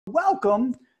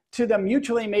Welcome to the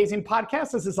Mutually Amazing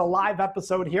Podcast. This is a live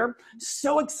episode here.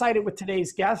 So excited with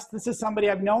today's guest. This is somebody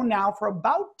I've known now for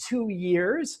about 2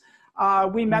 years.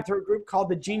 We met through a group called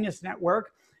the Genius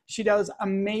Network. She does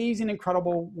amazing,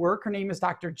 incredible work. Her name is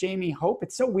Dr. Jaime Hope.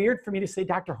 It's so weird for me to say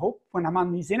Dr. Hope when I'm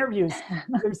on these interviews.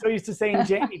 I'm so used to saying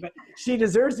Jamie, but she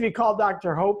deserves to be called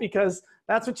Dr. Hope because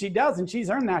that's what she does, and she's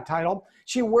earned that title.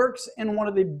 She works in one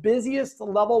of the busiest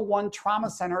level 1 trauma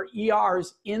center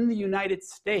ERs in the United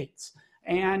States,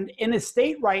 and in a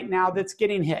state right now that's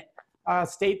getting hit. A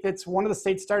state that's one of the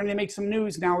states starting to make some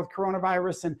news now with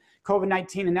coronavirus and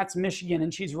COVID-19, and that's Michigan,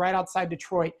 and she's right outside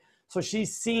Detroit. So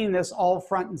she's seeing this all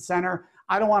front and center.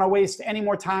 I don't want to waste any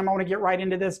more time. I want to get right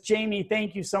into this. Jaime,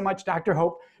 thank you so much, Dr.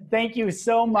 Hope. Thank you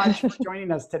so much for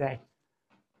joining us today.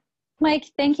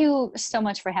 Mike, thank you so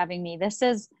much for having me.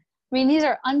 These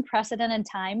are unprecedented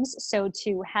times. So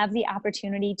to have the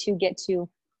opportunity to get to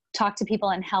talk to people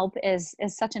and help is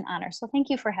such an honor. So thank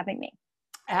you for having me.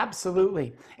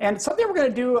 Absolutely. And something we're going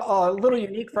to do a little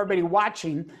unique for everybody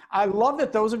watching. I love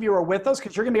that those of you are with us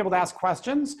because you're going to be able to ask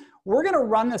questions. We're going to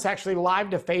run this actually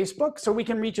live to Facebook so we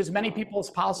can reach as many people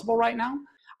as possible right now.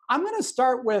 I'm going to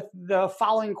start with the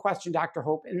following question, Dr.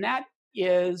 Hope, and that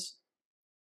is,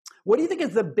 what do you think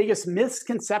is the biggest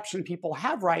misconception people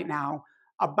have right now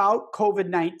about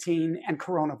COVID-19 and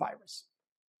coronavirus?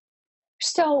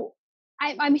 So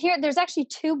I'm here. There's actually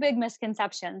 2 big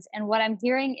misconceptions. And what I'm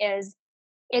hearing is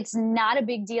it's not a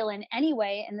big deal in any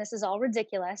way, and this is all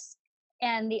ridiculous.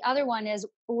 And the other one is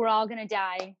we're all going to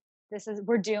die.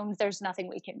 We're doomed. There's nothing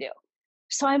we can do.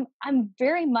 So I'm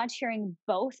very much hearing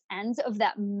both ends of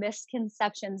that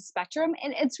misconception spectrum,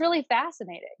 and it's really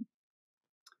fascinating.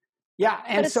 Yeah,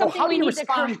 and so how do you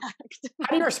respond? How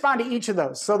do you respond to each of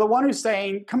those? So the one who's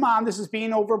saying, "Come on, this is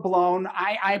being overblown."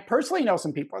 I personally know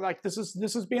some people are like, "This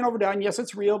is being overdone. Yes,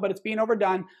 it's real, but it's being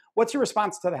overdone." What's your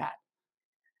response to that?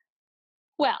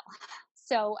 Well,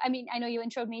 so I know you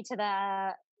introed me to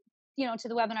the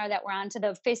webinar that we're on, to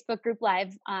the Facebook group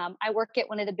live. I work at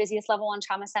one of the busiest level 1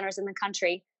 trauma centers in the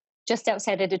country, just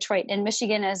outside of Detroit. And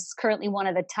Michigan is currently one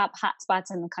of the top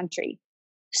hotspots in the country.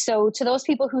 So to those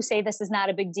people who say this is not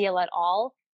a big deal at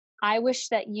all, I wish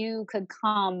that you could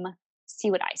come see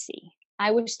what I see.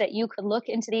 I wish that you could look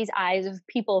into these eyes of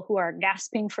people who are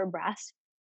gasping for breath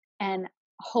and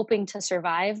hoping to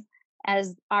survive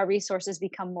as our resources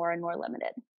become more and more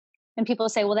limited. And people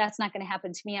say, well, that's not going to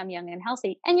happen to me. I'm young and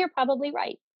healthy. And you're probably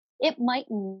right. It might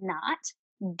not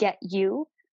get you,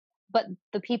 but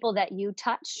the people that you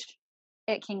touch,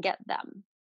 it can get them.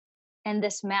 And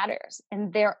this matters.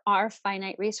 And there are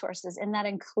finite resources, and that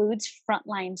includes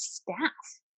frontline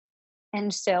staff.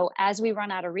 And so as we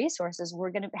run out of resources,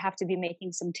 we're going to have to be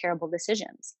making some terrible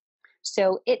decisions.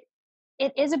 So it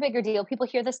is a bigger deal. People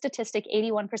hear the statistic,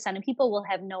 81% of people will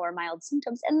have no or mild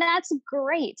symptoms, and that's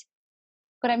great.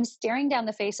 But I'm staring down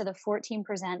the face of the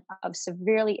 14% of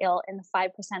severely ill and the 5%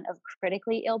 of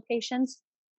critically ill patients,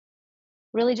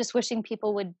 really just wishing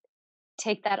people would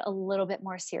take that a little bit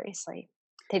more seriously.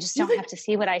 They just don't have to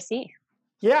see what I see.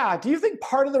 Yeah. Do you think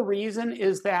part of the reason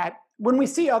is that when we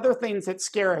see other things that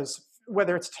scare us,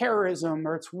 whether it's terrorism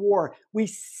or it's war, we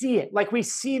see it, like we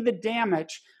see the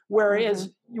damage.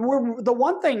 Whereas we're the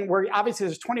one thing where obviously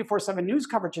there's 24/7 news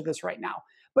coverage of this right now,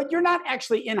 but you're not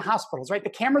actually in hospitals, right? The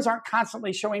cameras aren't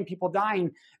constantly showing people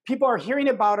dying. People are hearing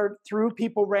about it through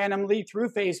people randomly, through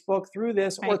Facebook, through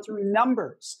this, or through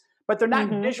numbers, but they're not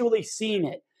visually seeing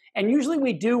it. And usually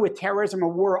we do with terrorism or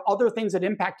war, other things that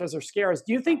impact us or scare us.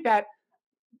 Do you think that,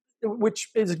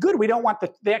 which is good, we don't want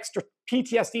the extra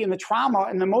PTSD and the trauma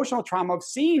and the emotional trauma of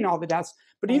seeing all the deaths,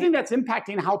 but do you think that's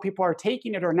impacting how people are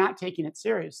taking it or not taking it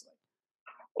seriously?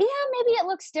 Yeah, maybe it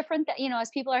looks different that,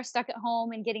 as people are stuck at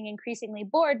home and getting increasingly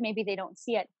bored, maybe they don't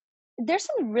see it. There's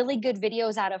some really good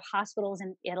videos out of hospitals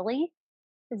in Italy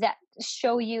that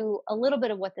show you a little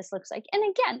bit of what this looks like. And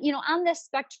again, on this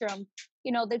spectrum,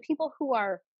 the people who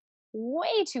are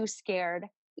way too scared,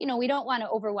 we don't want to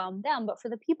overwhelm them, but for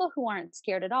the people who aren't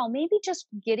scared at all, maybe just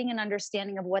getting an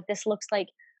understanding of what this looks like,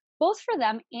 both for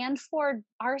them and for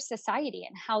our society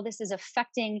and how this is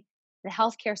affecting the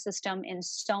healthcare system in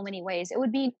so many ways. It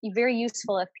would be very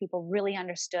useful if people really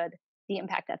understood the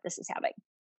impact that this is having.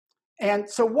 And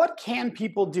so what can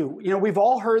people do? We've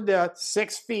all heard the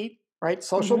 6 feet, right?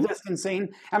 Social distancing.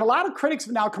 And a lot of critics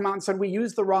have now come out and said we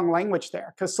use the wrong language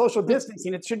there because social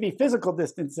distancing, it should be physical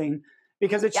distancing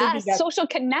because it should be that social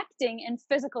connecting and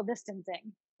physical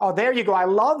distancing. Oh, there you go. I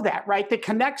love that, right? They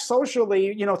connect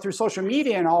socially, through social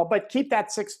media and all, but keep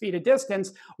that 6 feet of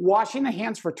distance, washing the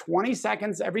hands for 20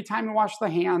 seconds every time you wash the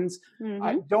hands.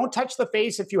 Don't touch the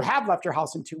face. If you have left your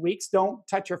house in 2 weeks, don't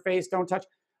touch your face. Don't touch.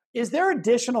 Is there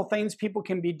additional things people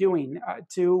can be doing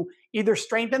to either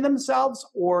strengthen themselves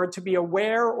or to be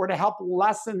aware or to help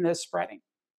lessen this spreading?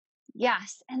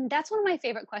 Yes. And that's one of my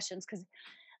favorite questions because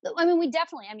I mean, we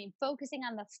definitely, I mean, focusing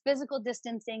on the physical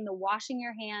distancing, the washing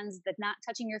your hands, the not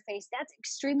touching your face, that's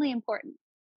extremely important.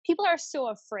 People are so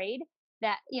afraid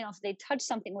that, if they touch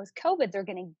something with COVID, they're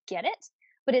going to get it.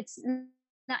 But it's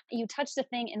not, you touch the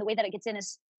thing and the way that it gets in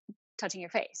is touching your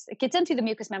face. It gets in through the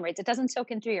mucous membranes, it doesn't soak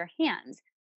in through your hands.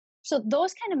 So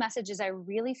those kind of messages I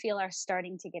really feel are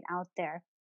starting to get out there.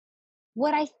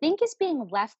 What I think is being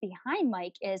left behind,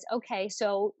 Mike, is okay,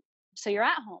 so you're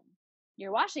at home,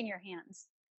 you're washing your hands,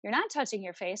 you're not touching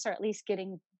your face, or at least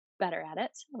getting better at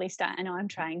it. At least I know I'm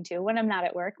trying to. When I'm not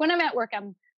at work, when I'm at work,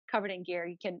 I'm covered in gear.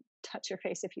 You can touch your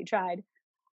face if you tried,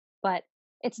 but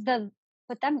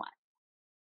but then what?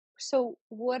 So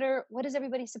what is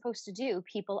everybody supposed to do?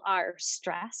 People are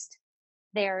stressed.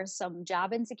 There's some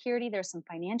job insecurity. There's some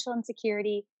financial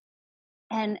insecurity,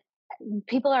 and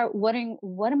people are wondering,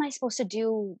 what am I supposed to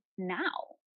do now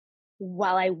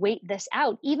while I wait this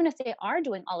out, even if they are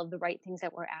doing all of the right things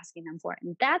that we're asking them for?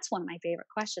 And that's one of my favorite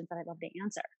questions that I love to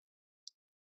answer.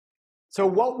 So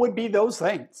what would be those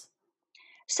things?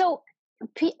 So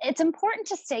it's important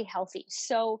to stay healthy.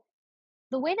 So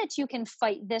the way that you can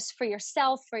fight this for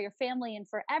yourself, for your family, and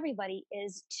for everybody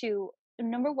is to,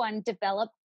 number one, develop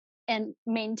and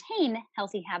maintain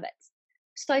healthy habits.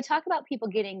 So I talk about people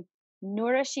getting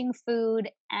nourishing food,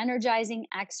 energizing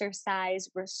exercise,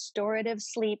 restorative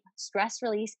sleep, stress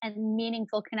release, and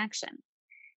meaningful connection.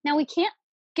 Now, we can't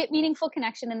get meaningful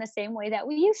connection in the same way that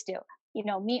we used to.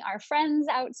 Meet our friends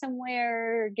out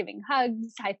somewhere, giving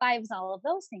hugs, high fives, all of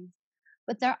those things.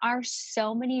 But there are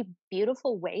so many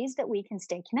beautiful ways that we can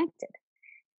stay connected.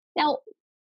 Now,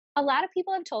 a lot of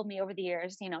people have told me over the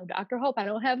years, Dr. Hope, I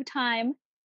don't have time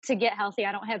to get healthy.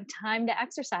 I don't have time to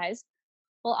exercise.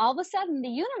 Well, all of a sudden, the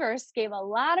universe gave a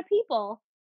lot of people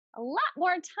a lot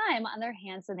more time on their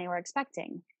hands than they were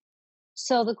expecting.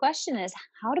 So the question is,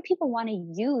 how do people want to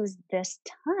use this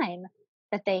time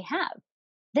that they have?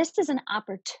 This is an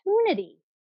opportunity.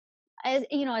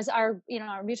 As our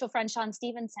mutual friend Sean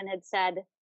Stevenson had said,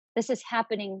 this is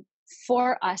happening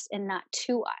for us and not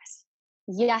to us.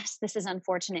 Yes, this is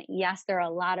unfortunate. Yes, there are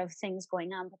a lot of things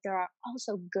going on, but there are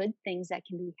also good things that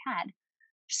can be had.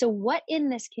 So what in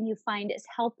this can you find is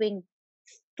helping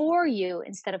for you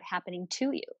instead of happening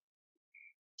to you?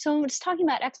 So when we're just talking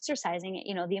about exercising,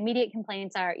 the immediate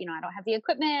complaints are, I don't have the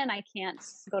equipment, I can't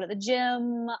go to the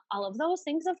gym, all of those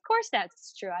things. Of course,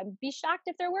 that's true. I'd be shocked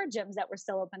if there were gyms that were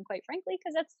still open, quite frankly,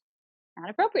 because that's not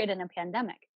appropriate in a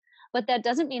pandemic. But that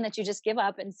doesn't mean that you just give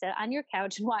up and sit on your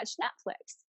couch and watch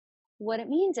Netflix. What it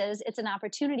means is it's an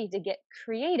opportunity to get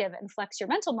creative and flex your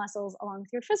mental muscles along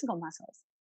with your physical muscles.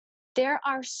 There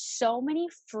are so many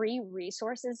free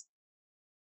resources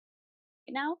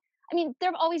now. I mean, there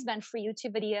have always been free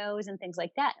YouTube videos and things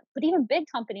like that, but even big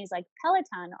companies like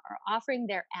Peloton are offering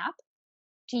their app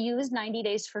to use 90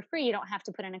 days for free. You don't have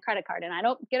to put in a credit card, and I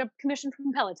don't get a commission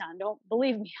from Peloton. Don't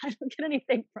believe me. I don't get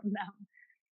anything from them.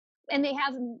 And they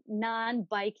have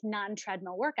non-bike,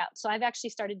 non-treadmill workouts. So I've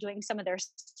actually started doing some of their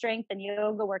strength and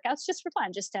yoga workouts just for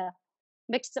fun, just to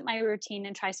mix up my routine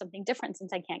and try something different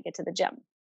since I can't get to the gym.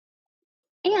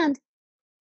 And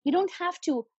you don't have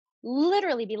to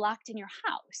literally be locked in your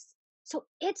house. So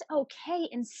it's okay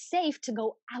and safe to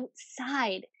go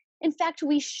outside. In fact,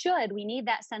 we should. We need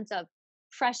that sense of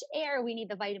fresh air. We need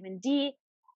the vitamin D.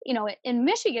 In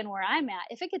Michigan, where I'm at,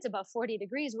 if it gets above 40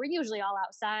 degrees, we're usually all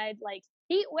outside, like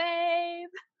heat wave.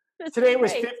 Today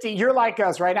was 50. You're like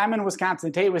us, right? I'm in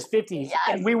Wisconsin. Today was 50. Yes.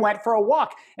 And we went for a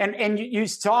walk. And you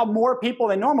saw more people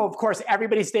than normal. Of course,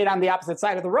 everybody stayed on the opposite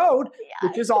side of the road,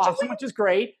 which is awesome, which is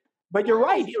great. But you're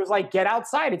right. It was like, get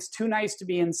outside. It's too nice to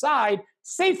be inside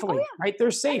safely, right?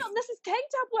 They're safe. This is tank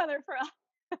top weather for us.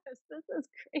 This is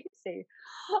crazy.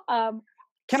 I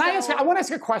want to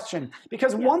ask a question,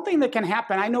 because one thing that can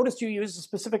happen, I noticed you used a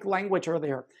specific language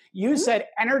earlier. You said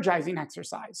energizing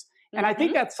exercise. And I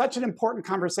think that's such an important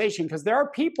conversation, because there are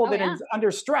people that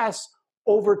under stress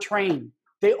overtrain.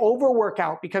 They overwork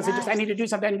out because they just, I need to do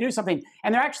something.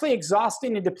 And they're actually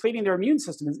exhausting and depleting their immune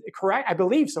system. Is it correct? I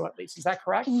believe so, at least. Is that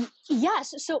correct?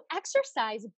 Yes. So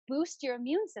exercise boosts your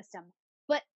immune system.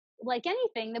 But like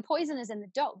anything, the poison is in the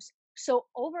dose. So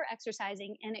over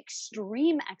exercising and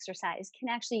extreme exercise can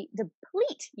actually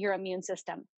deplete your immune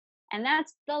system. And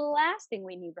that's the last thing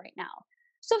we need right now.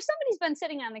 So if somebody's been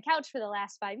sitting on the couch for the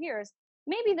last 5 years,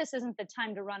 maybe this isn't the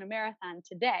time to run a marathon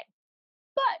today.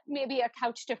 But maybe a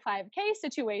couch to 5K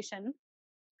situation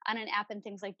on an app and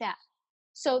things like that.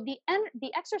 So the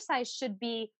exercise should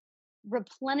be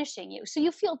replenishing you. So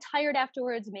you feel tired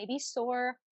afterwards, maybe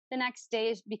sore, the next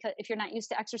day, because if you're not used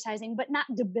to exercising, but not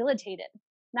debilitated,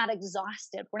 not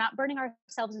exhausted. We're not burning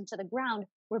ourselves into the ground.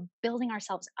 We're building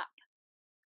ourselves up.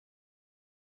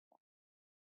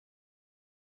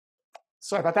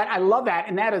 Sorry about that. I love that,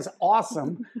 and that is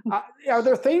awesome. Are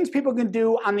there things people can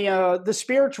do on the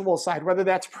spiritual side, whether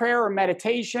that's prayer or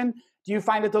meditation? Do you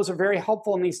find that those are very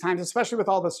helpful in these times, especially with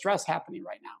all the stress happening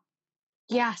right now?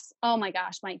 Yes. Oh my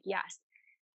gosh, Mike. Yes.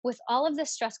 With all of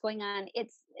this stress going on, it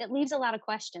leaves a lot of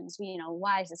questions.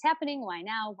 Why is this happening? Why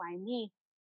now? Why me?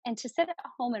 And to sit at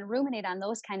home and ruminate on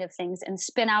those kind of things and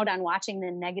spin out on watching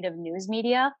the negative news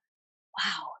media,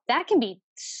 wow, that can be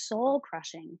soul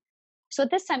crushing. So at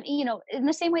this time, in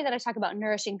the same way that I talk about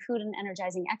nourishing food and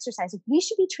energizing exercise, we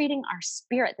should be treating our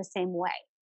spirit the same way.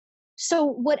 So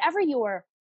whatever your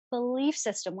belief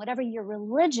system, whatever your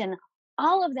religion,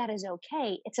 all of that is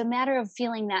okay. It's a matter of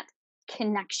feeling that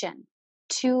connection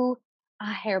to a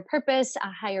higher purpose,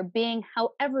 a higher being,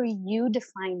 however you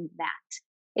define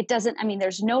that. It doesn't,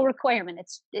 there's no requirement.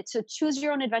 It's a choose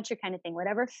your own adventure kind of thing,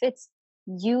 whatever fits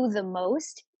you the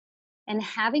most. And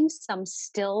having some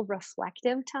still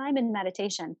reflective time in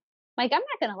meditation. Mike, I'm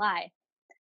not going to lie.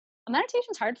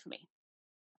 Meditation's hard for me.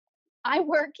 I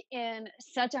work in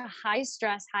such a high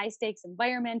stress, high stakes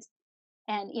environment.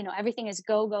 And, everything is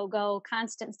go, go, go,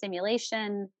 constant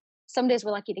stimulation. Some days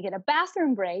we're lucky to get a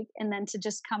bathroom break and then to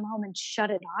just come home and shut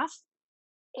it off.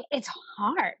 It's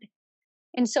hard.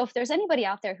 And so if there's anybody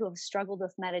out there who have struggled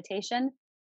with meditation,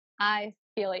 I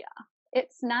feel ya.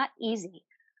 It's not easy.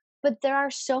 But there are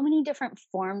so many different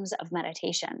forms of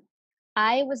meditation.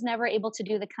 I was never able to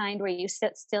do the kind where you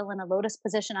sit still in a lotus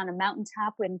position on a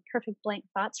mountaintop with perfect blank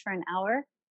thoughts for an hour.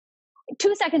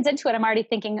 2 seconds into it, I'm already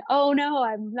thinking, oh no,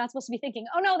 I'm not supposed to be thinking.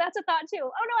 Oh no, that's a thought too. Oh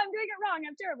no, I'm doing it wrong.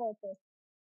 I'm terrible at this.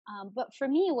 But for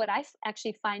me, what I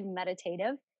actually find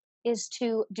meditative is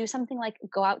to do something like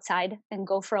go outside and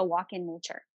go for a walk in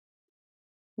nature.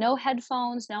 No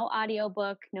headphones, no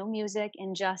audiobook, no music,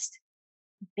 and just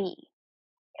be.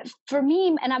 For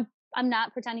me, and I'm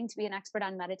not pretending to be an expert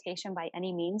on meditation by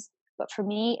any means, but for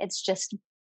me, it's just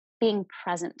being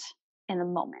present in the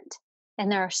moment.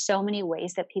 And there are so many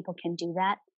ways that people can do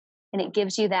that. And it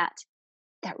gives you that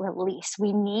release.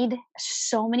 We need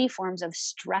so many forms of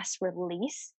stress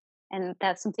release. And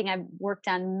that's something I've worked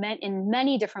on in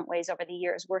many different ways over the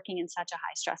years, working in such a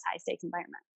high stress, high stakes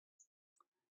environment.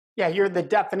 Yeah, you're the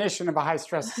definition of a high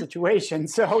stress situation.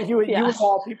 So you of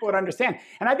all people would understand.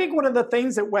 And I think one of the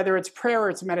things that, whether it's prayer or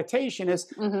it's meditation,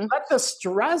 is let the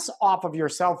stress off of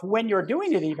yourself when you're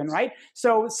doing it even, right?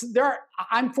 So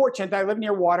I'm fortunate that I live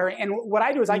near water. And what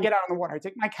I do is I get out on the water. I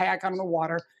take my kayak out on the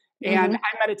water and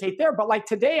I meditate there. But like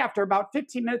today, after about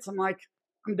 15 minutes, I'm like,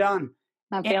 I'm done.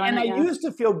 And I used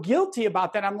to feel guilty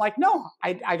about that. I'm like, no,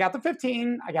 I got the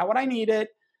 15. I got what I needed.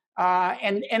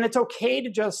 And it's okay to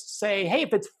just say, hey,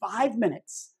 if it's 5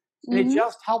 minutes and it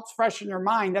just helps freshen your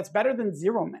mind, that's better than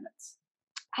 0 minutes.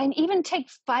 And even take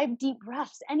 5 deep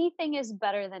breaths. Anything is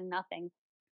better than nothing.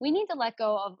 We need to let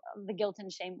go of the guilt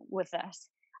and shame with this.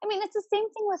 It's the same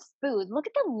thing with food. Look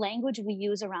at the language we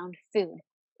use around food.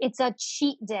 It's a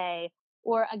cheat day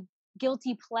or a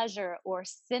guilty pleasure or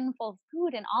sinful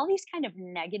food and all these kind of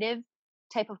negative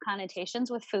type of connotations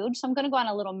with food. So I'm going to go on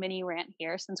a little mini rant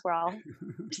here since we're all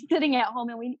sitting at home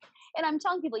and I'm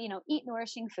telling people, eat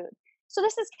nourishing food. So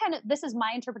this is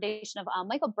my interpretation of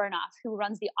Michael Burnoff, who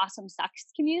runs the Awesome Sex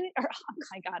community, or oh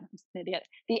my God, I'm an idiot.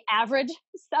 The Average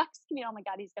Sex community. Oh my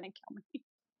God, he's going to kill me.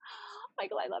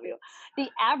 Michael, I love you. The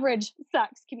Average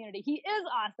Sex community. He is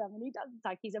awesome and he doesn't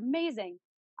suck. He's amazing.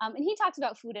 And he talks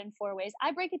about food in 4 ways.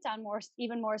 I break it down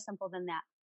even more simple than that.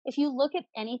 If you look at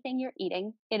anything you're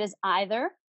eating, it is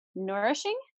either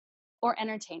nourishing or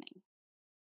entertaining.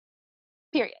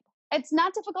 Period. It's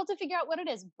not difficult to figure out what it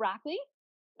is. Broccoli,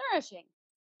 nourishing.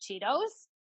 Cheetos,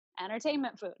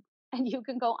 entertainment food. And you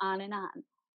can go on and on.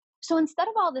 So instead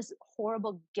of all this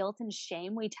horrible guilt and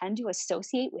shame we tend to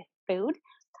associate with food,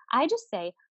 I just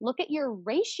say, look at your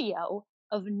ratio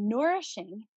of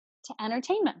nourishing to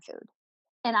entertainment food.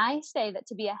 And I say that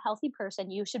to be a healthy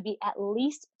person, you should be at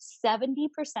least 70%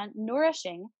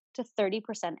 nourishing to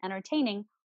 30% entertaining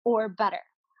or better.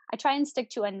 I try and stick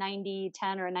to a 90-10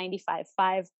 or a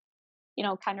 95-5,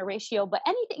 kind of ratio, but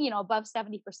anything, above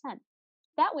 70%.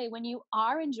 That way, when you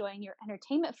are enjoying your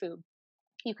entertainment food,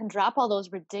 you can drop all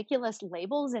those ridiculous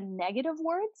labels and negative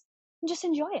words and just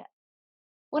enjoy it.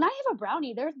 When I have a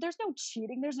brownie, there's no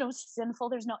cheating, there's no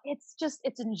sinful,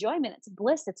 it's enjoyment, it's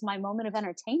bliss, it's my moment of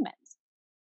entertainment.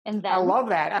 And then, I love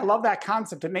that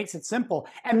concept. It makes it simple.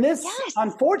 And this,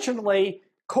 unfortunately,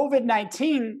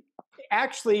 COVID-19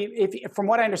 actually, from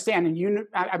what I understand, and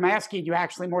I'm asking you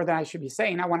actually more than I should be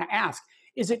saying, I want to ask,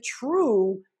 is it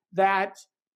true that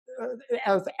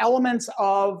as elements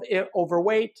of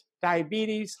overweight,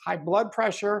 diabetes, high blood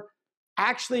pressure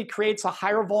actually creates a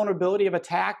higher vulnerability of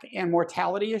attack and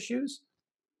mortality issues?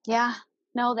 Yeah,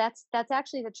 no, that's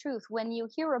actually the truth. When you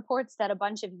hear reports that a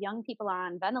bunch of young people are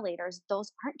on ventilators,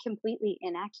 those aren't completely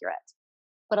inaccurate.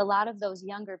 But a lot of those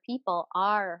younger people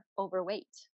are overweight.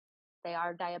 They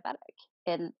are diabetic,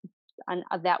 and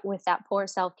that with that poor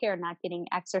self care, not getting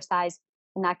exercise,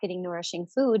 not getting nourishing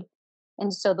food.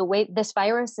 And so the way this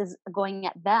virus is going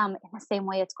at them in the same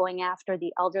way it's going after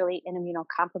the elderly and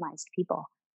immunocompromised people.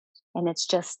 And it's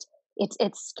just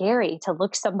it's scary to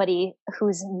look somebody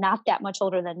who's not that much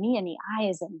older than me in the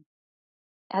eyes, and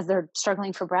as they're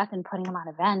struggling for breath and putting them on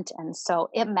a vent. And so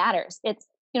it matters. It's,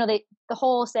 the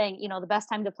whole saying, the best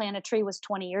time to plant a tree was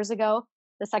 20 years ago.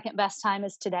 The second best time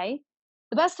is today.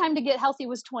 The best time to get healthy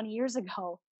was 20 years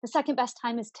ago. The second best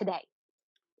time is today.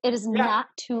 It is not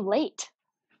too late.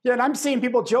 Yeah, and I'm seeing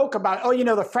people joke about,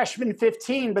 the freshman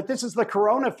 15, but this is the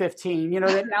Corona 15,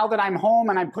 that now that I'm home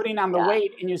and I'm putting on the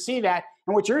weight, and you see that.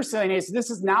 And what you're saying is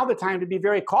this is now the time to be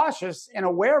very cautious and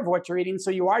aware of what you're eating, so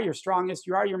you are your strongest,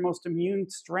 you are your most immune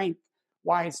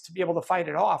strength-wise to be able to fight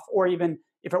it off, or even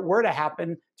if it were to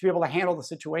happen, to be able to handle the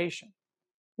situation.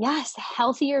 Yes,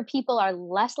 healthier people are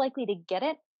less likely to get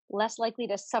it, less likely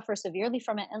to suffer severely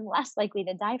from it, and less likely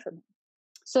to die from it.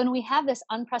 So when we have this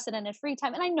unprecedented free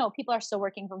time, and I know people are still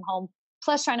working from home,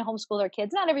 plus trying to homeschool their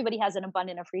kids, not everybody has an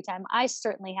abundant of free time. I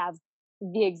certainly have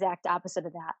the exact opposite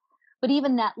of that. But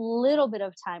even that little bit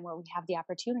of time where we have the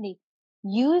opportunity,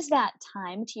 use that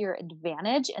time to your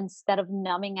advantage instead of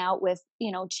numbing out with,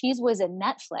 Cheese Whiz and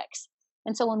Netflix.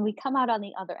 And so when we come out on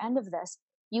the other end of this,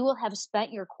 you will have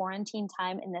spent your quarantine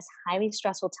time in this highly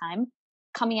stressful time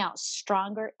coming out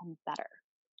stronger and better.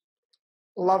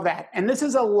 Love that. And this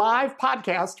is a live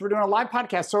podcast. We're doing a live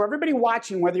podcast. So everybody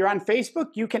watching, whether you're on Facebook,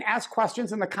 you can ask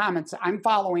questions in the comments. I'm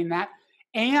following that.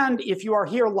 And if you are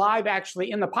here live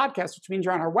actually in the podcast, which means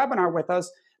you're on our webinar with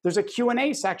us, there's a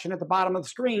Q&A section at the bottom of the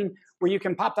screen where you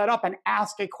can pop that up and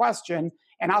ask a question.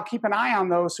 And I'll keep an eye on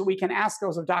those so we can ask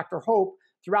those of Dr. Hope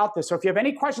throughout this. So if you have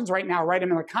any questions right now, write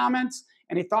them in the comments,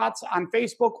 any thoughts on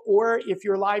Facebook, or if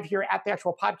you're live here at the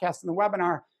actual podcast in the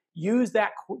webinar, use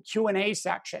that Q&A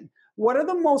section. What are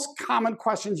the most common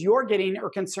questions you're getting or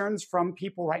concerns from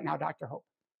people right now, Dr. Hope?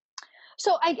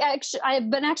 So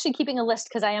I've been actually keeping a list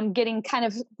because I am getting kind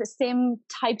of the same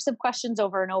types of questions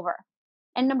over and over.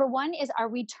 And number one is, are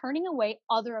we turning away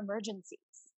other emergencies?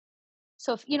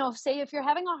 So if you're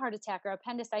having a heart attack or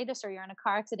appendicitis, or you're in a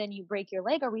car accident and you break your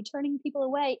leg, are we turning people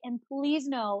away? And please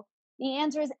know the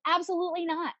answer is absolutely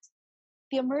not.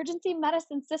 The emergency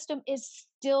medicine system is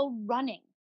still running.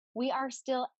 We are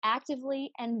still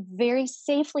actively and very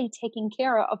safely taking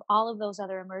care of all of those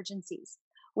other emergencies.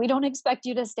 We don't expect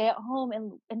you to stay at home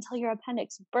until your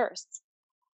appendix bursts.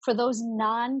 For those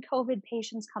non-COVID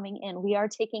patients coming in, we are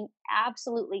taking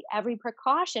absolutely every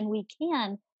precaution we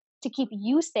can to keep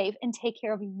you safe and take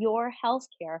care of your health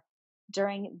care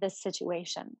during this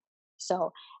situation.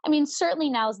 So, certainly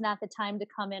now is not the time to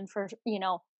come in for,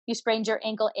 you sprained your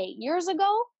ankle 8 years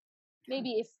ago.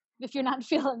 Maybe if you're not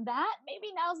feeling that,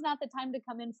 maybe now's not the time to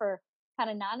come in for kind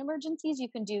of non-emergencies. You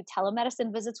can do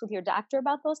telemedicine visits with your doctor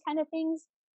about those kind of things.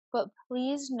 But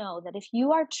please know that if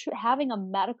you are having a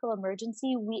medical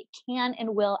emergency, we can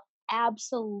and will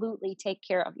absolutely take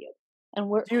care of you. And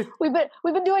we've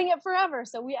been doing it forever.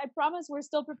 So I promise we're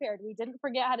still prepared. We didn't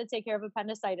forget how to take care of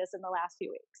appendicitis in the last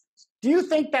few weeks. Do you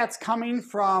think that's coming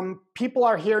from people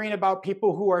are hearing about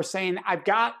people who are saying,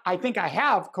 I think I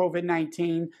have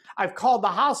COVID-19. I've called the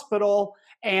hospital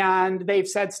and they've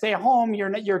said, stay home.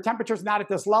 Your temperature's not at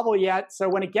this level yet. So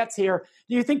when it gets here,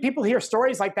 do you think people hear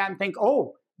stories like that and think,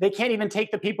 oh, they can't even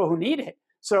take the people who need it,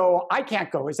 so I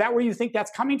can't go? Is that where you think that's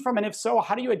coming from? And if so,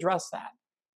 how do you address that?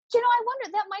 I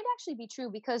wonder, that might actually be true,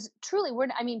 because truly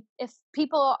if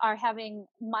people are having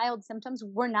mild symptoms,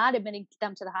 we're not admitting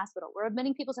them to the hospital. We're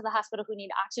admitting people to the hospital who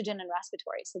need oxygen and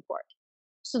respiratory support.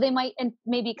 So they might and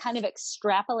maybe kind of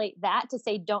extrapolate that to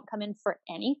say, don't come in for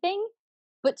anything.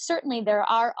 But certainly there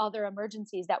are other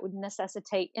emergencies that would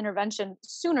necessitate intervention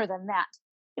sooner than that.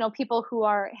 People who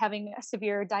are having a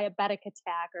severe diabetic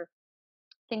attack or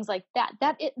things like that.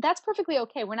 That's perfectly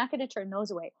okay. We're not going to turn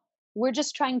those away. We're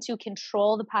just trying to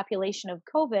control the population of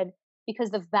COVID,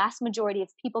 because the vast majority of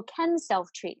people can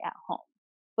self-treat at home.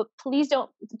 But please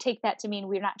don't take that to mean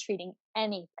we're not treating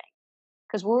anything,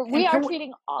 because we are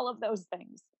treating all of those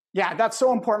things. Yeah, that's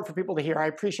so important for people to hear. I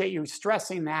appreciate you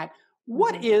stressing that.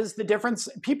 What is the difference?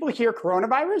 People hear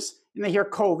coronavirus and they hear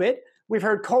COVID. We've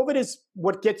heard COVID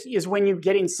is when you're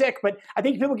getting sick, but I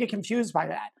think people get confused by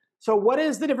that. So what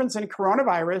is the difference in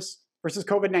coronavirus versus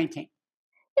COVID-19?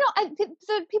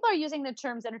 So people are using the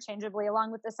terms interchangeably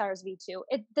along with the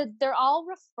SARS-CoV-2. They're all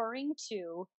referring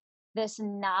to this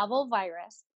novel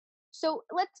virus. So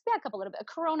let's back up a little bit.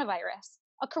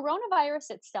 A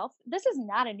coronavirus itself, this is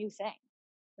not a new thing.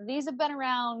 These have been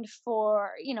around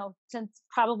for,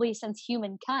 since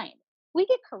humankind. We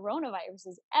get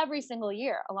coronaviruses every single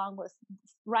year, along with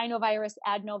rhinovirus,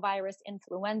 adenovirus,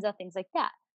 influenza, things like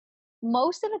that.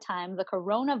 Most of the time, the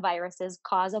coronaviruses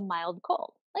cause a mild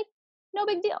cold. Like, no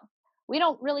big deal. We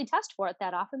don't really test for it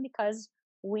that often because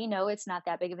we know it's not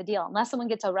that big of a deal. Unless someone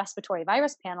gets a respiratory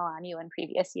virus panel on you in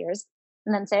previous years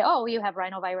and then say, oh, you have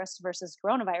rhinovirus versus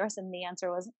coronavirus. And the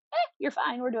answer was, you're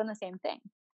fine. We're doing the same thing.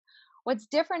 What's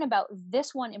different about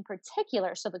this one in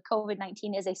particular, so the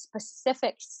COVID-19 is a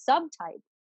specific subtype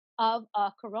of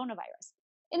a coronavirus.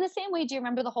 In the same way, do you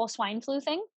remember the whole swine flu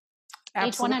thing?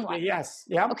 Absolutely, H1N1. yes.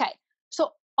 Yeah. Okay.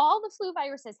 So all the flu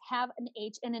viruses have an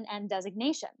H and an N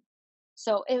designation.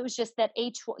 So it was just that there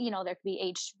could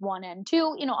be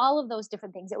H1N2, all of those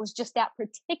different things. It was just that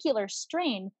particular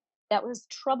strain that was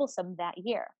troublesome that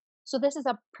year. So this is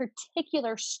a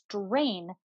particular strain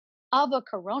of a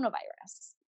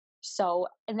coronavirus. So,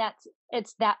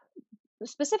 it's that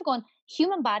specific one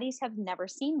human bodies have never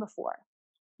seen before.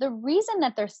 The reason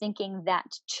that they're thinking that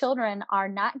children are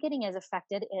not getting as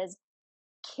affected is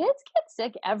kids get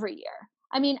sick every year.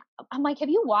 I mean, I'm like, have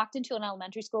you walked into an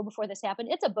elementary school before this happened?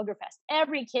 It's a booger fest.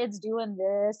 Every kid's doing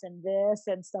this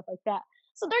and stuff like that.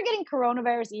 So they're getting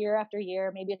coronavirus year after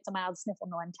year. Maybe it's a mild sniffle,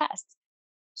 no one tests.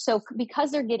 So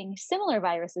because they're getting similar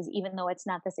viruses, even though it's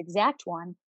not this exact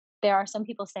one, there are some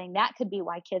people saying that could be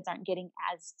why kids aren't getting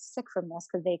as sick from this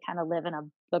because they kind of live in a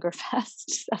booger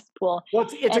fest cesspool. Well,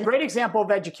 it's a great example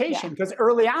of education because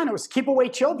early on it was keep away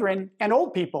children and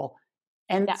old people.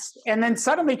 And then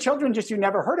suddenly children you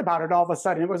never heard about it all of a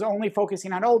sudden. It was only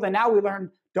focusing on old. And now we learn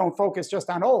don't focus just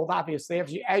on old, obviously,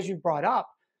 as you brought up.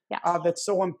 That's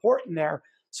so important there.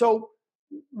 So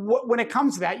when it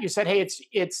comes to that, you said, hey,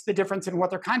 it's the difference in what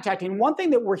they're contacting. One thing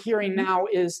that we're hearing now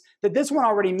is that this one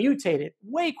already mutated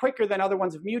way quicker than other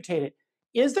ones have mutated.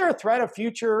 Is there a threat of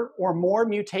future or more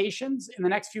mutations in the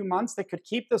next few months that could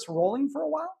keep this rolling for a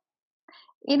while?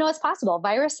 It's possible.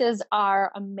 Viruses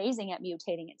are amazing at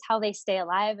mutating. It's how they stay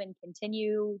alive and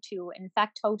continue to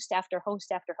infect host after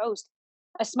host after host.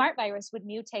 A smart virus would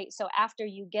mutate. So after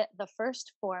you get the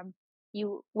first form,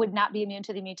 you would not be immune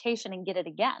to the mutation and get it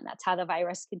again. That's how the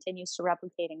virus continues to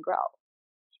replicate and grow.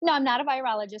 No, I'm not a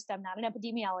virologist. I'm not an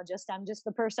epidemiologist. I'm just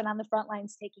the person on the front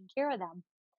lines taking care of them.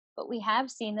 But we have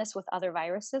seen this with other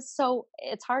viruses. So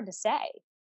it's hard to say.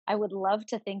 I would love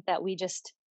to think that we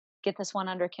just get this one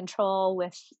under control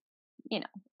with,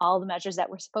 all the measures that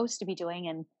we're supposed to be doing.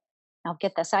 And I'll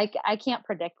get this. I can't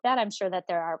predict that. I'm sure that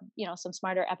there are, some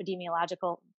smarter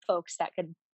epidemiological folks that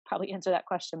could probably answer that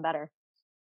question better.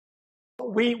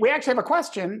 We actually have a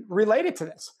question related to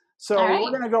this. So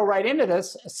we're going to go right into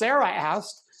this. Sarah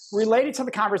asked, related to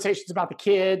the conversations about the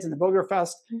kids and the booger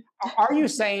fest, are you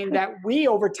saying that we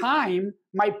over time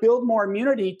might build more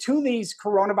immunity to these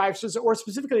coronaviruses or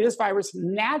specifically this virus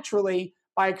naturally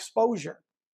by exposure?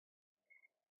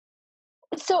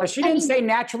 So she didn't say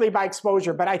naturally by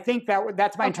exposure, but I think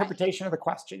that's my interpretation of the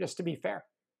question, just to be fair.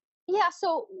 Yeah.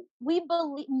 So we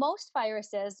believe most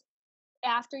viruses,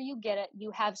 after you get it,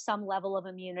 you have some level of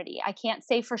immunity. I can't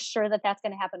say for sure that that's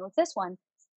going to happen with this one.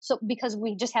 So because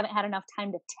we just haven't had enough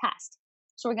time to test.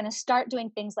 So we're going to start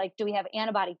doing things like, do we have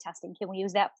antibody testing? Can we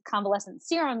use that convalescent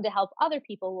serum to help other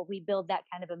people? Will we build that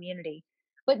kind of immunity?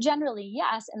 But generally,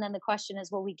 yes. And then the question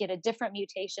is, will we get a different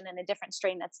mutation and a different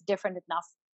strain that's different enough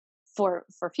for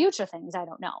future things? I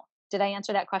don't know. Did I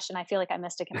answer that question? I feel like I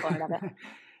missed a component of it.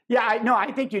 Yeah,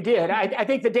 I think you did. I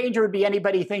think the danger would be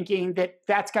anybody thinking that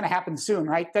that's going to happen soon,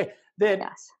 right? That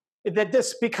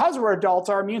this, because we're adults,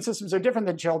 our immune systems are different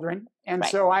than children. And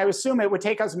so I assume it would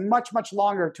take us much, much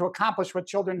longer to accomplish what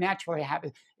children naturally have.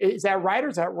 Is that right or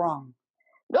is that wrong?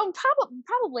 No,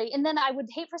 probably. And then I would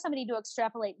hate for somebody to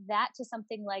extrapolate that to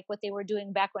something like what they were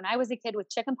doing back when I was a kid with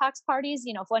chickenpox parties.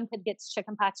 If one kid gets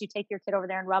chickenpox, you take your kid over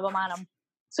there and rub them on them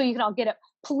so you can all get it.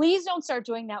 Please don't start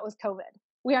doing that with COVID.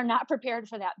 We are not prepared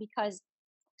for that because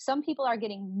some people are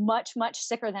getting much, much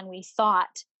sicker than we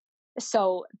thought.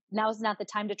 So now's not the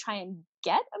time to try and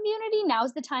get immunity.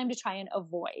 Now's the time to try and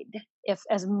avoid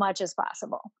as much as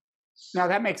possible. Now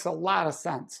that makes a lot of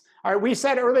sense. All right. We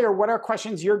said earlier, what are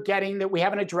questions you're getting that we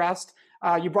haven't addressed?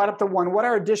 You brought up the one. What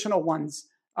are additional ones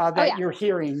that you're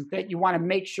hearing that you want to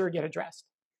make sure get addressed?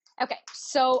 Okay.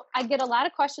 So I get a lot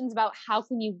of questions about how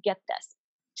can you get this?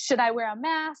 Should I wear a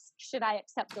mask? Should I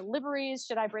accept deliveries?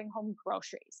 Should I bring home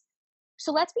groceries?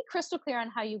 So let's be crystal clear on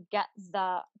how you get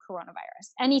the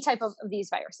coronavirus, any type of these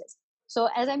viruses. So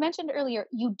as I mentioned earlier,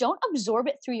 you don't absorb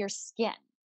it through your skin.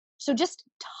 So just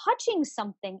touching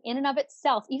something in and of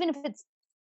itself, even if it's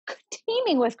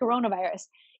teeming with coronavirus,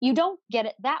 you don't get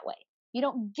it that way. You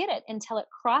don't get it until it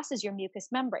crosses your mucous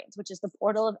membranes, which is the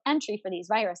portal of entry for these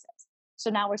viruses. So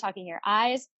now we're talking your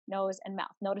eyes, nose, and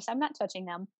mouth. Notice I'm not touching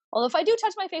them. Although if I do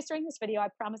touch my face during this video, I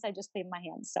promise I just cleaned my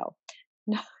hands. So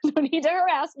no need to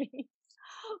harass me.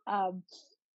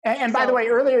 And by the way,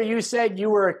 earlier you said you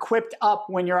were equipped up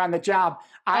when you're on the job.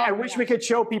 I wish we could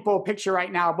show people a picture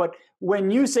right now, but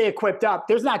when you say equipped up,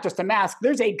 there's not just a mask,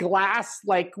 there's a glass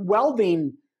like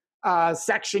welding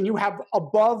section you have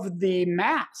above the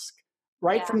mask,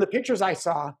 right? From the pictures I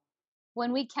saw.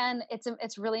 When we can,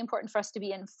 it's really important for us to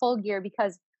be in full gear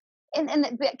because,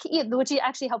 which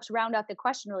actually helps round out the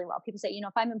question really well. People say,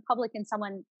 if I'm in public and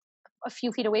someone a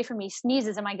few feet away from me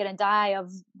sneezes, am I going to die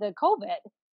of the COVID?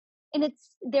 And it's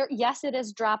there. Yes, it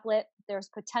is droplet. There's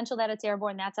potential that it's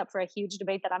airborne. That's up for a huge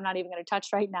debate that I'm not even going to touch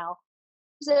right now.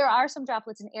 So there are some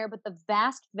droplets in air, but the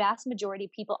vast, vast majority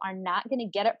of people are not going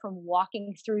to get it from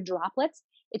walking through droplets.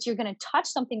 It's you're going to touch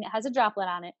something that has a droplet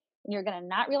on it, and you're going to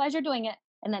not realize you're doing it,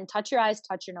 and then touch your eyes,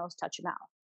 touch your nose, touch your mouth.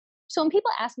 So when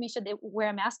people ask me, should they wear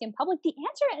a mask in public? The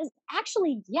answer is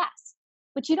actually yes.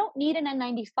 But you don't need an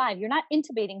N95. You're not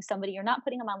intubating somebody. You're not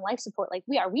putting them on life support like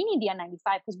we are. We need the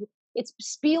N95 because it's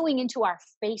spewing into our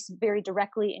face very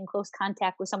directly in close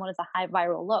contact with someone with a high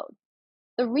viral load.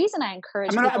 The reason I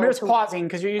encourage I'm just pausing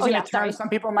because you're using a term some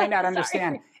people might not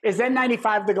understand. Is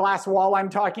N95 the glass wall I'm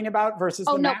talking about versus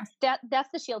the mask? That's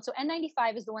the shield. So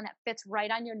N95 is the one that fits right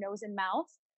on your nose and mouth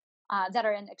that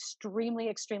are in extremely,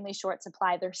 extremely short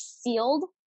supply. They're sealed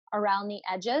around the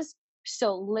edges,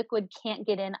 so liquid can't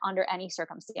get in under any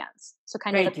circumstance. So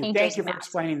kind of the painter's Thank you for mask.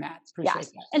 explaining that.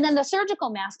 Appreciate that. And then the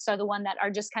surgical masks are the one that are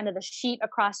just kind of the sheet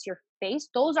across your face.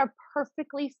 Those are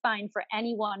perfectly fine for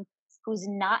anyone who's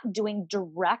not doing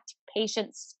direct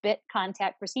patient spit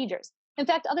contact procedures. In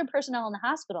fact, other personnel in the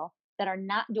hospital that are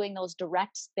not doing those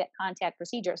direct spit contact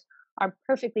procedures are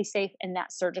perfectly safe in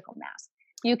that surgical mask.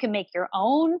 You can make your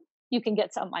own. You can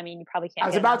get some, you probably can't. I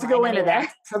was about to go into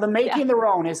that. So the making their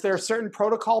own, is there a certain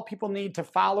protocol people need to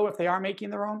follow if they are making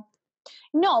their own?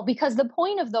 No, because the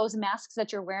point of those masks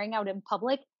that you're wearing out in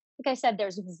public, like I said,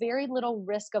 there's very little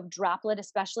risk of droplet,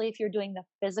 especially if you're doing the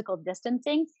physical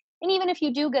distancing. And even if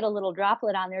you do get a little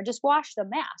droplet on there, just wash the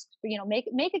mask.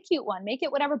 Make a cute one. Make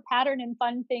it whatever pattern and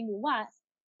fun thing you want.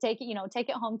 Take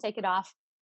it home, take it off,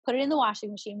 put it in the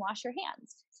washing machine, wash your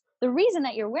hands. The reason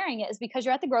that you're wearing it is because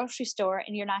you're at the grocery store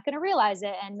and you're not going to realize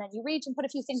it. And then you reach and put a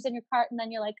few things in your cart and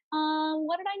then you're like,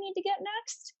 what did I need to get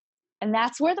next? And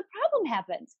that's where the problem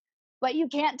happens. But you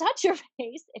can't touch your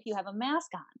face if you have a mask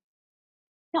on.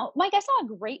 Now, Mike, I saw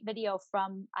a great video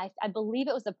from, I believe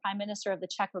it was the Prime Minister of the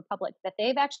Czech Republic, that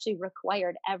they've actually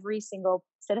required every single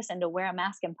citizen to wear a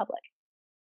mask in public.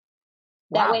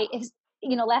 Wow. That way,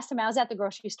 last time I was at the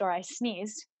grocery store, I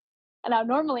sneezed. And now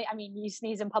normally, you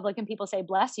sneeze in public and people say,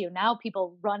 bless you. Now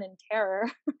people run in terror,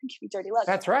 give you dirty looks.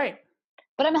 That's right.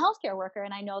 But I'm a healthcare worker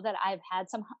and I know that I've had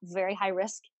some very high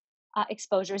risk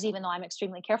exposures, even though I'm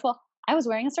extremely careful. I was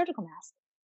wearing a surgical mask.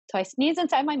 So I sneezed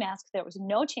inside my mask. There was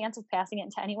no chance of passing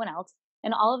it to anyone else.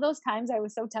 And all of those times I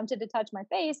was so tempted to touch my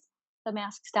face, the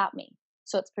mask stopped me.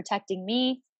 So it's protecting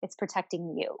me. It's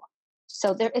protecting you.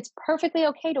 So it's perfectly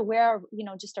okay to wear,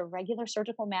 just a regular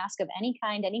surgical mask of any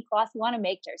kind, any cloth you want to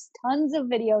make. There's tons of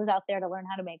videos out there to learn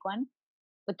how to make one.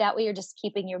 But that way you're just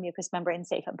keeping your mucous membrane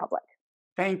safe in public.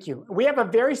 Thank you. We have a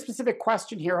very specific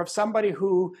question here of somebody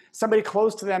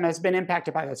close to them has been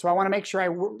impacted by this. So I want to make sure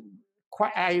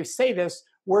I say this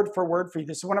word for word for you.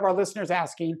 This is one of our listeners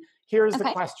asking. Here's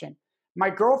the question. My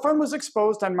girlfriend was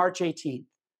exposed on March 18th.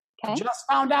 Okay. Just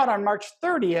found out on March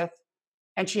 30th,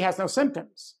 and she has no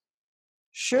symptoms.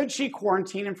 Should she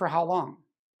quarantine and for how long?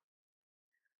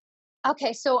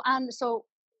 Okay, so on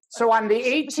the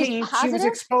 18th, she was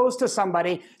exposed to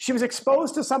somebody. She was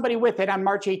exposed to somebody with it on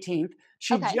March 18th.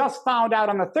 She just found out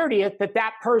on the 30th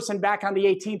that person back on the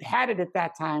 18th had it at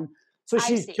that time. So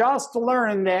she's just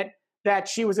learned that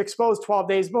she was exposed 12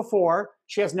 days before.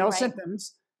 She has no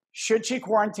symptoms. Should she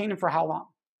quarantine and for how long?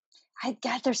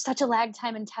 There's such a lag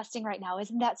time in testing right now.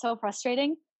 Isn't that so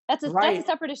frustrating? That's a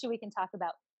separate issue we can talk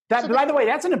about. By the way,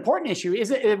 that's an important issue.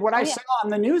 Is it what I saw on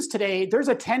the news today? There's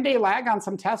a 10-day lag on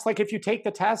some tests. Like if you take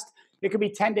the test, it could be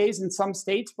 10 days in some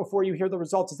states before you hear the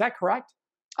results. Is that correct?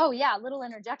 Oh yeah, a little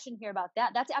interjection here about that.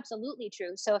 That's absolutely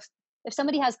true. So if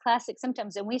somebody has classic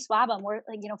symptoms and we swab them, we're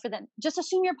like, for them, just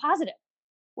assume you're positive.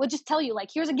 We'll just tell you, like,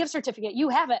 here's a gift certificate. You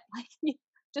have it. Like,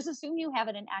 just assume you have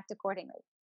it and act accordingly.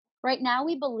 Right now,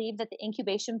 we believe that the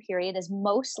incubation period is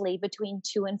mostly between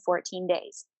 2 and 14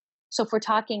 days. So if we're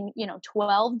talking,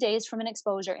 12 days from an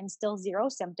exposure and still zero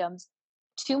symptoms,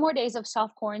 2 more days of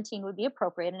self-quarantine would be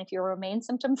appropriate. And if you remain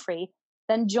symptom-free,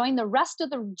 then join the rest of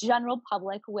the general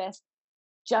public with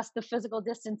just the physical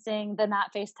distancing, the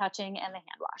not face touching, and the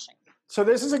hand washing. So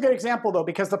this is a good example, though,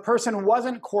 because the person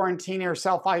wasn't quarantining or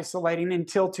self-isolating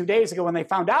until 2 days ago when they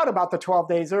found out about the 12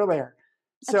 days earlier.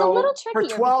 It's a little for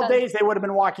trickier 12 days, they would have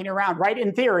been walking around, right?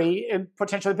 In theory,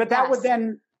 potentially, but that would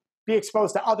then be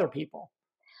exposed to other people.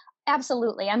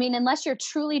 Absolutely. I mean, unless you're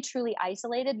truly, truly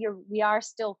isolated, we are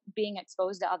still being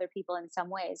exposed to other people in some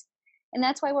ways. And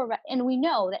that's why and we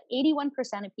know that 81%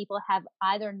 of people have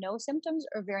either no symptoms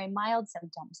or very mild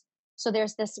symptoms. So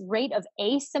there's this rate of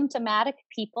asymptomatic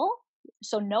people,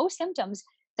 so no symptoms,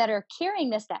 that are carrying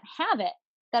this, that have it,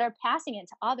 that are passing it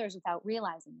to others without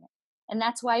realizing it. And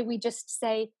that's why we just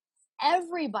say,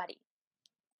 everybody,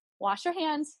 wash your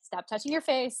hands, stop touching your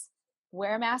face,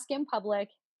 wear a mask in public,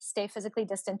 stay physically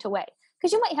distant away.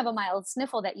 Because you might have a mild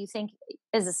sniffle that you think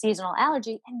is a seasonal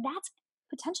allergy, and that's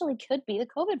potentially could be the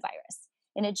COVID virus.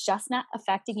 And it's just not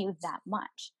affecting you that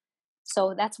much.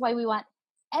 So that's why we want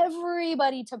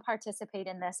everybody to participate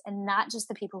in this, and not just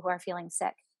the people who are feeling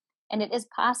sick. And it is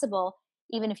possible,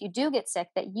 even if you do get sick,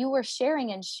 that you were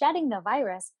sharing and shedding the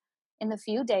virus in the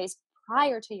few days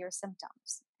prior to your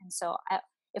symptoms. And so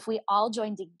if we all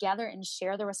join together and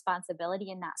share the responsibility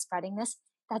in not spreading this,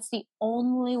 that's the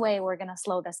only way we're going to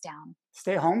slow this down.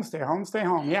 Stay home, stay home, stay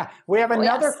home. Yeah. We have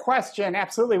another question.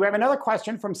 Absolutely. We have another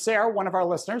question from Sarah, one of our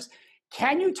listeners.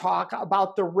 Can you talk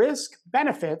about the risk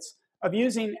benefits of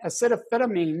using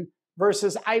acetaminophen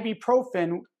versus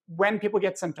ibuprofen when people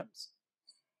get symptoms?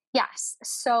 Yes.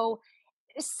 So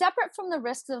separate from the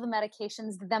risks of the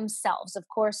medications themselves, of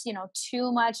course,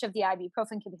 too much of the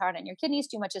ibuprofen can be hard on your kidneys,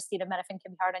 too much acetaminophen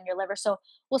can be hard on your liver. So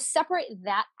we'll separate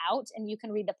that out, and you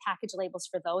can read the package labels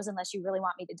for those unless you really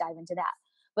want me to dive into that.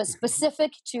 But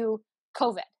specific to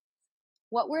COVID,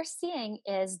 what we're seeing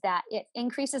is that it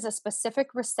increases a specific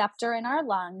receptor in our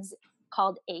lungs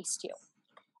called ACE2.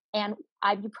 And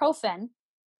ibuprofen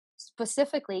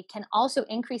specifically can also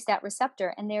increase that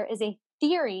receptor. And there is a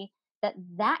theory that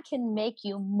can make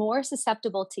you more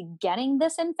susceptible to getting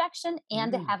this infection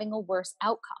and to having a worse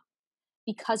outcome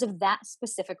because of that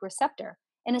specific receptor.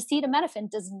 And acetaminophen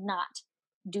does not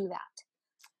do that.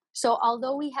 So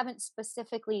although we haven't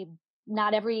specifically,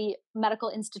 not every medical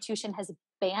institution has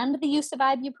banned the use of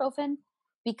ibuprofen,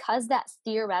 because that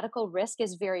theoretical risk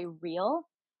is very real,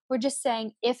 we're just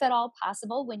saying, if at all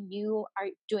possible, when you are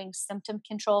doing symptom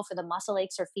control for the muscle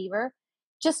aches or fever,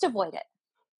 just avoid it.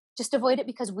 Just avoid it,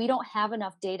 because we don't have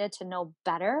enough data to know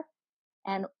better,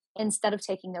 and instead of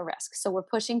taking the risk. So we're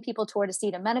pushing people toward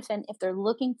acetaminophen if they're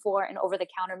looking for an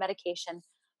over-the-counter medication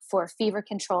for fever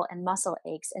control and muscle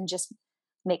aches, and just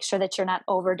make sure that you're not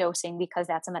overdosing, because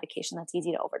that's a medication that's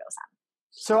easy to overdose on.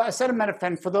 So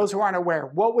acetaminophen, for those who aren't aware,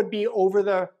 what would be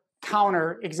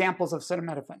over-the-counter examples of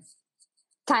acetaminophen?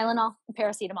 Tylenol and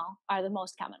paracetamol are the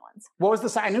most common ones. What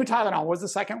was I knew Tylenol. What was the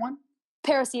second one?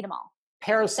 Paracetamol.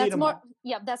 Paracetamol.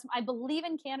 That's I believe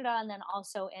in Canada, and then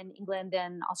also in England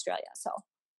and Australia. So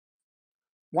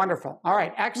wonderful. All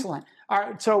right, excellent. All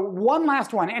right, so one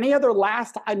last one. Any other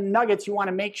last nuggets you want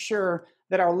to make sure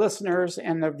that our listeners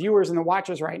and the viewers and the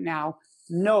watchers right now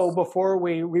know before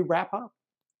we wrap up?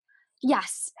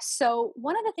 Yes. So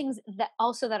one of the things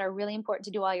that are really important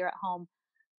to do while you're at home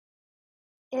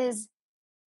is,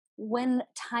 when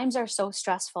times are so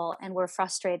stressful and we're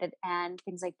frustrated and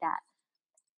things like that,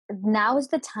 now is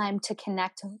the time to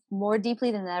connect more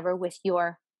deeply than ever with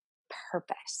your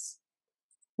purpose.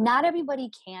 Not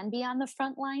everybody can be on the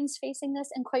front lines facing this,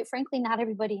 and quite frankly, not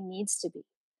everybody needs to be.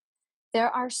 There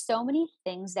are so many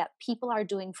things that people are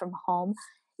doing from home.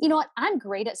 You know what? I'm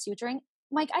great at suturing.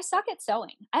 Mike, I suck at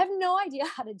sewing. I have no idea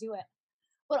how to do it.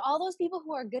 But all those people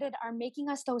who are good at it are making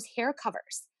us those hair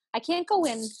covers. I can't go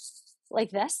in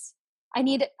like this. I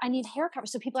need hair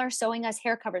covers. So people are sewing us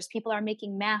hair covers. People are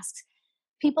making masks.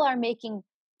 People are making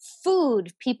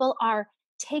food. People are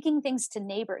taking things to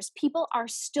neighbors. People are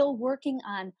still working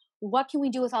on, what can we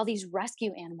do with all these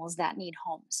rescue animals that need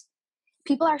homes?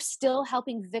 People are still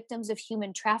helping victims of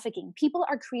human trafficking. People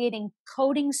are creating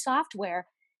coding software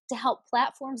to help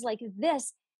platforms like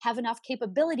this have enough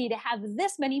capability to have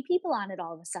this many people on it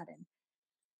all of a sudden.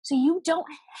 So you don't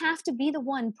have to be the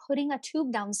one putting a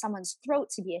tube down someone's throat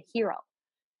to be a hero.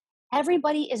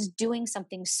 Everybody is doing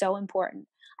something so important.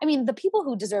 I mean, the people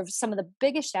who deserve some of the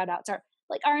biggest shout outs are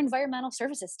like our environmental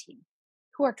services team,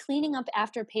 who are cleaning up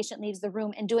after a patient leaves the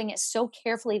room and doing it so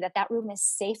carefully that that room is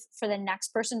safe for the next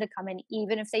person to come in,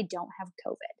 even if they don't have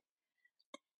COVID.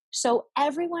 So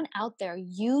everyone out there,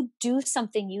 you do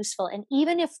something useful. And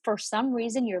even if for some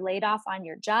reason you're laid off on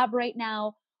your job right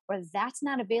now, or that's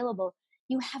not available,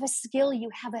 you have a skill, you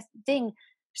have a thing,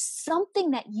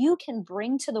 something that you can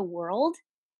bring to the world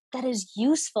that is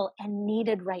useful and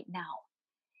needed right now.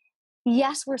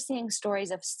 Yes, we're seeing stories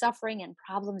of suffering and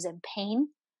problems and pain,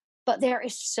 but there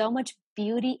is so much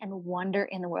beauty and wonder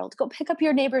in the world. Go pick up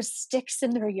your neighbor's sticks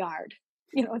in their yard.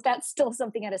 That's still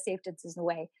something at a safe distance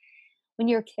away. When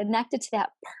you're connected to that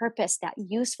purpose, that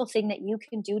useful thing that you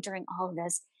can do during all of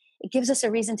this, it gives us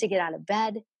a reason to get out of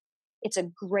bed. It's a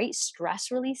great stress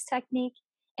release technique,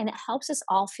 and it helps us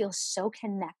all feel so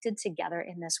connected together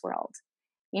in this world.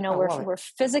 We're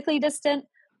physically distant,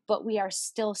 but we are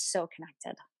still so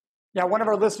connected. Yeah, one of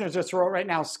our listeners just wrote right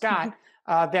now, Scott,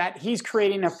 that he's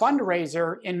creating a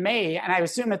fundraiser in May, and I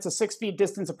assume it's a 6 feet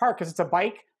distance apart because it's a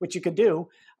bike, which you could do,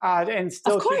 and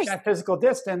still keep that physical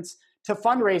distance to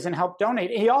fundraise and help donate.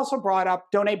 He also brought up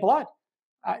donate blood.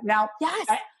 Yes.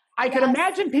 I could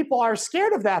imagine people are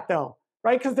scared of that though,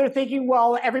 right? Because they're thinking,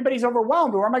 well, everybody's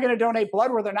overwhelmed. Where am I going to donate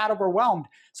blood where they're not overwhelmed?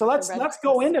 So let's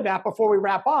go into that before we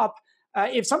wrap up.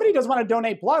 If somebody does want to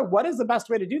donate blood, what is the best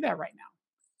way to do that right now?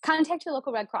 Contact your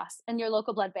local Red Cross and your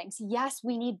local blood banks. Yes,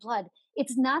 we need blood.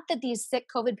 It's not that these sick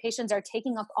COVID patients are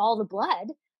taking up all the blood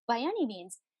by any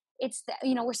means. It's that,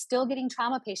 we're still getting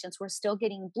trauma patients. We're still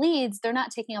getting bleeds. They're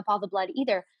not taking up all the blood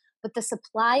either, but the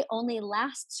supply only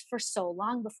lasts for so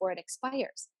long before it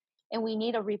expires. And we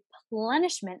need a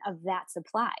replenishment of that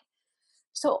supply.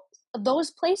 So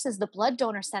those places, the blood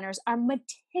donor centers, are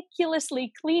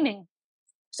meticulously cleaning.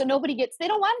 So they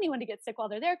don't want anyone to get sick while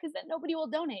they're there, because then nobody will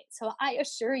donate. So I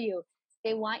assure you,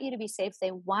 they want you to be safe.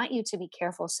 They want you to be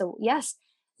careful. So yes,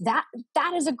 that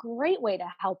is a great way to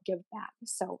help give back.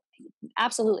 So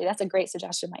absolutely, that's a great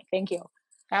suggestion, Mike. Thank you.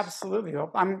 Absolutely.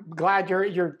 I'm glad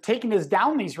you're taking us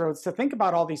down these roads to think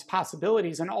about all these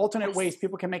possibilities and alternate ways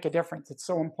people can make a difference. It's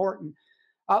so important.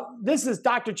 This is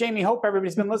Dr. Jaime Hope.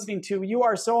 Everybody's been listening to. You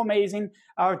are so amazing.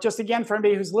 Just again, for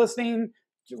anybody who's listening,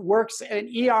 works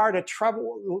in ER to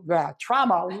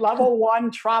trauma, level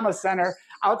 1 trauma center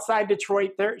outside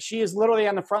Detroit. She is literally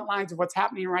on the front lines of what's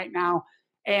happening right now.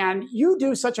 And you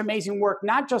do such amazing work,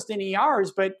 not just in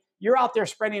ERs, but you're out there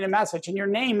spreading a message, and your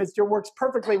name works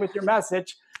perfectly with your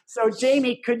message. So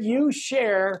Jaime, could you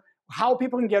share how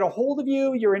people can get a hold of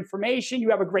you, your information? You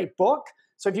have a great book.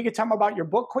 So if you could tell them about your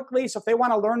book quickly. So if they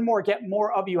want to learn more, get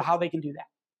more of you, how they can do that.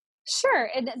 Sure.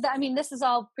 And this is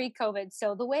all pre-COVID.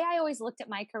 So the way I always looked at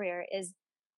my career is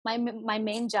my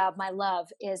main job, my love,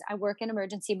 is I work in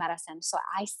emergency medicine. So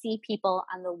I see people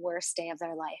on the worst day of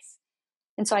their life.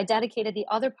 And so I dedicated the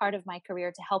other part of my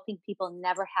career to helping people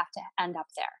never have to end up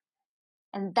there.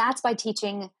 And that's by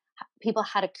teaching people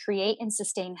how to create and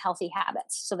sustain healthy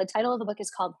habits. So the title of the book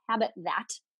is called Habit That.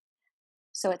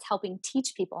 So it's helping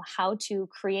teach people how to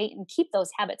create and keep those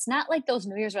habits, not like those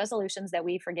New Year's resolutions that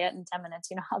we forget in 10 minutes,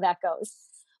 how that goes.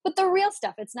 But the real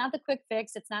stuff. It's not the quick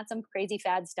fix. It's not some crazy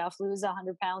fad stuff, lose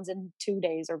 100 pounds in 2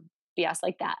 days or BS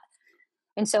like that.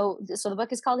 And so the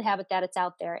book is called Habit That. It's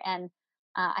out there. And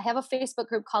I have a Facebook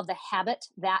group called the Habit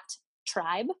That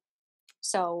Tribe.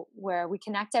 So where we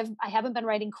connect. I haven't been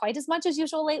writing quite as much as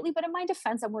usual lately, but in my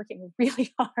defense, I'm working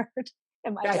really hard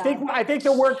in my job. I think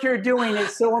the work you're doing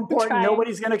is so important.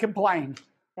 Nobody's going to complain.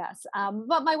 Yes.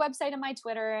 But my website and my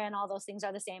Twitter and all those things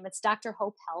are the same. It's Dr.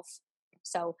 Hope Health.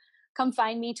 So come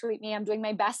find me, tweet me. I'm doing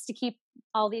my best to keep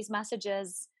all these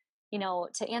messages,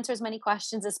 to answer as many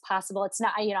questions as possible. It's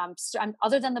not, I'm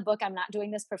other than the book, I'm not doing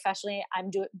this professionally.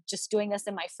 I'm just doing this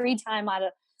in my free time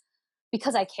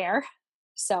because I care.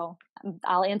 So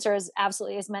I'll answer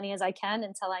absolutely as many as I can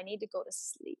until I need to go to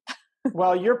sleep.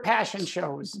 Well, your passion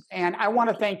shows. And I want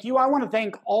to thank you. I want to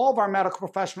thank all of our medical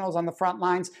professionals on the front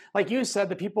lines. Like you said,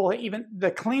 the people, even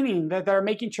the cleaning, that are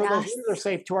making sure those rooms are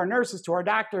safe, to our nurses, to our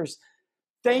doctors.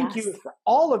 Thank you for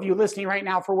all of you listening right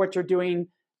now for what you're doing.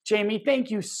 Jaime,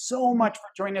 thank you so much for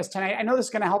joining us tonight. I know this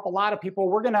is going to help a lot of people.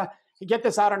 We're going to get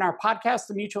this out on our podcast,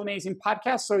 the Mutually Amazing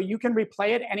Podcast, so you can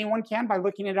replay it. Anyone can by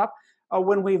looking it up.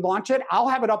 When we launch it, I'll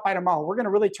have it up by tomorrow. We're going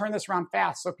to really turn this around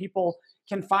fast so people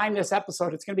can find this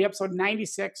episode. It's going to be episode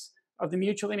 96 of the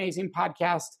Mutually Amazing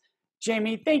Podcast.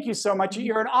 Jaime, thank you so much.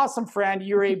 You're an awesome friend.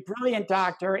 You're a brilliant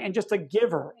doctor and just a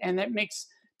giver. And that makes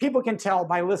people can tell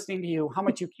by listening to you how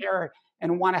much you care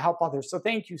and want to help others. So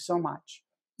thank you so much.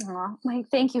 Mike,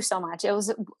 thank you so much. It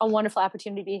was a wonderful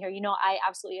opportunity to be here. I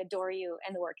absolutely adore you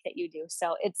and the work that you do.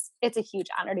 So it's a huge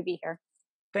honor to be here.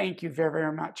 Thank you very,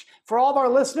 very much. For all of our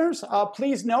listeners,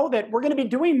 please know that we're going to be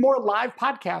doing more live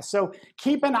podcasts. So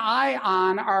keep an eye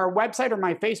on our website or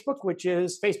my Facebook, which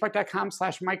is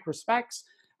facebook.com/MikeRespects.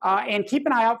 And keep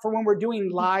an eye out for when we're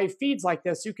doing live feeds like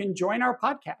this. You can join our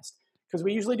podcast because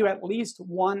we usually do at least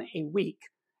one a week.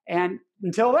 And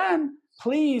until then,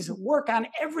 please work on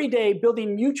every day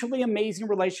building mutually amazing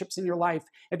relationships in your life.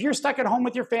 If you're stuck at home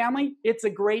with your family, it's a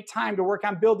great time to work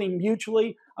on building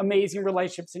mutually amazing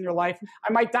relationships in your life.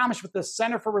 I'm Mike Domitrz with the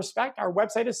Center for Respect. Our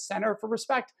website is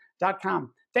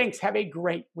centerforrespect.com. Thanks. Have a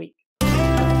great week.